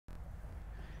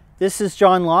This is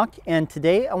John Locke, and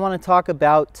today I want to talk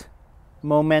about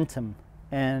momentum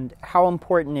and how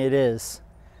important it is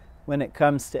when it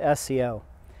comes to SEO.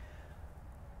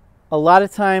 A lot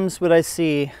of times what I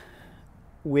see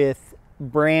with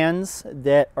brands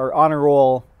that are on a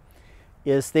roll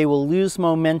is they will lose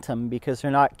momentum because they're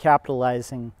not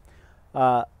capitalizing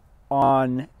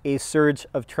on a surge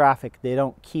of traffic. They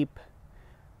don't keep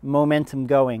momentum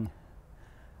going.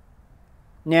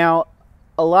 Now,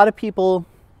 a lot of people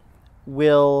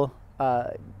will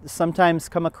sometimes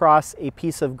come across a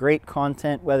piece of great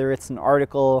content, whether it's an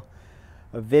article,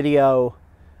 a video,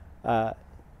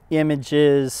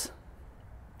 images,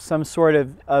 some sort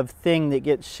of thing that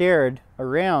gets shared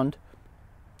around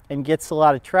and gets a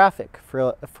lot of traffic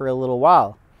for a little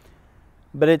while.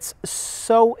 But it's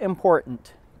so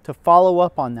important to follow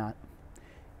up on that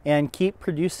and keep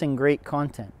producing great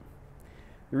content.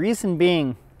 The reason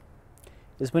being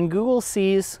is when Google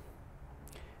sees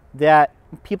that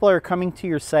people are coming to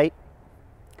your site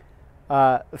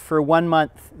for 1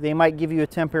 month, they might give you a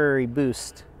temporary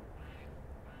boost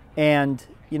and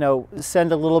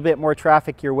send a little bit more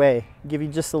traffic your way, give you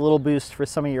just a little boost for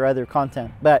some of your other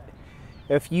content. But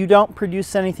if you don't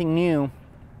produce anything new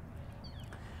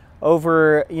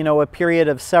over a period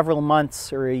of several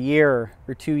months or a year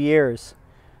or 2 years,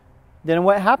 then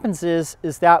what happens is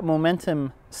that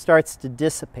momentum starts to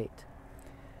dissipate,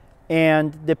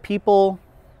 and the people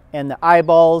and the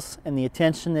eyeballs and the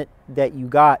attention that you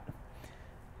got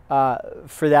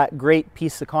for that great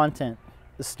piece of content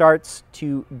starts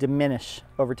to diminish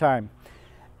over time.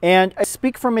 And I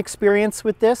speak from experience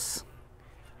with this.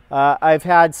 I've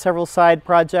had several side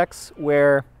projects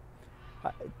where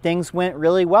things went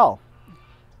really well,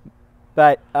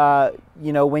 but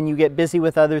when you get busy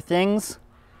with other things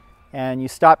and you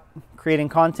stop creating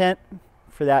content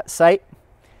for that site,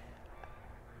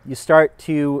 you start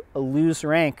to lose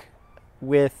rank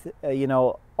with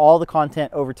all the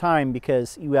content over time,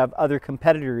 because you have other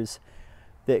competitors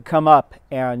that come up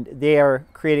and they are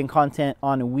creating content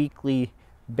on a weekly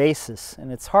basis,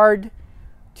 and it's hard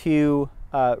to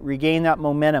regain that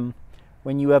momentum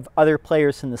when you have other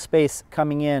players in the space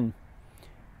coming in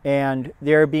and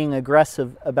they're being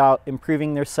aggressive about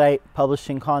improving their site,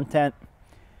 publishing content,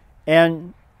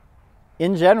 and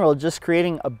in general just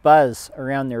creating a buzz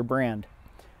around their brand.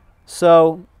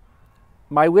 So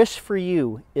my wish for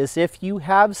you is, if you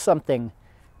have something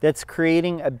that's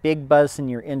creating a big buzz in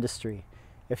your industry,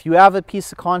 if you have a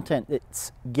piece of content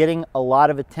that's getting a lot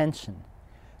of attention,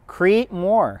 create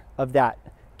more of that.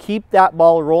 Keep that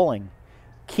ball rolling.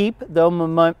 Keep the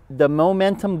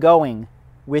momentum going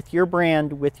with your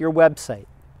brand, with your website.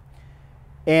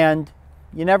 And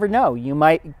you never know, you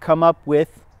might come up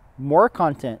with more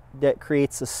content that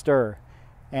creates a stir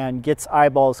and gets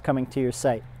eyeballs coming to your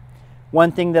site.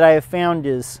 One thing that I have found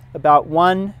is about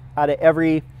 1 out of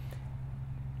every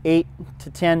 8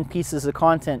 to 10 pieces of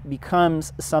content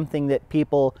becomes something that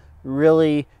people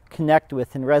really connect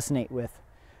with and resonate with.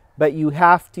 But you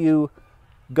have to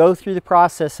go through the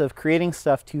process of creating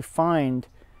stuff to find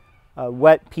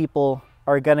what people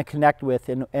are going to connect with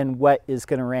and what is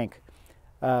going to rank.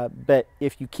 But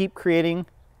if you keep creating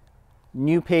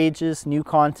new pages, new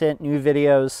content, new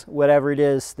videos, whatever it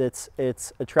is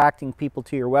it's attracting people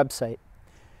to your website,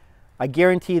 I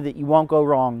guarantee that you won't go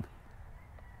wrong,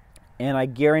 and I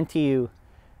guarantee you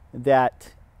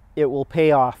that it will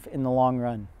pay off in the long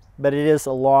run. But it is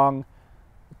a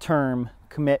long-term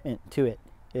commitment to it.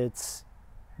 It's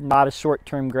not a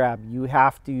short-term grab. You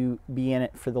have to be in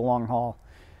it for the long haul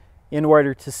in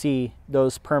order to see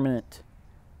those permanent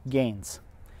gains.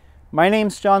 My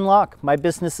name's John Locke. My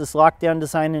business is Lockedown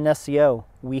Design and SEO.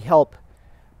 We help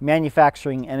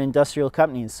manufacturing and industrial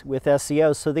companies with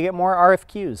SEO so they get more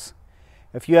RFQs.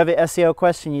 If you have an SEO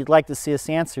question you'd like to see us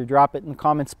answer, drop it in the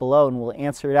comments below and we'll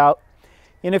answer it out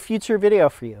in a future video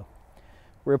for you.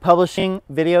 We're publishing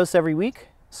videos every week,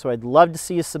 so I'd love to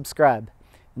see you subscribe.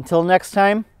 Until next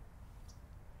time,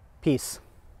 peace.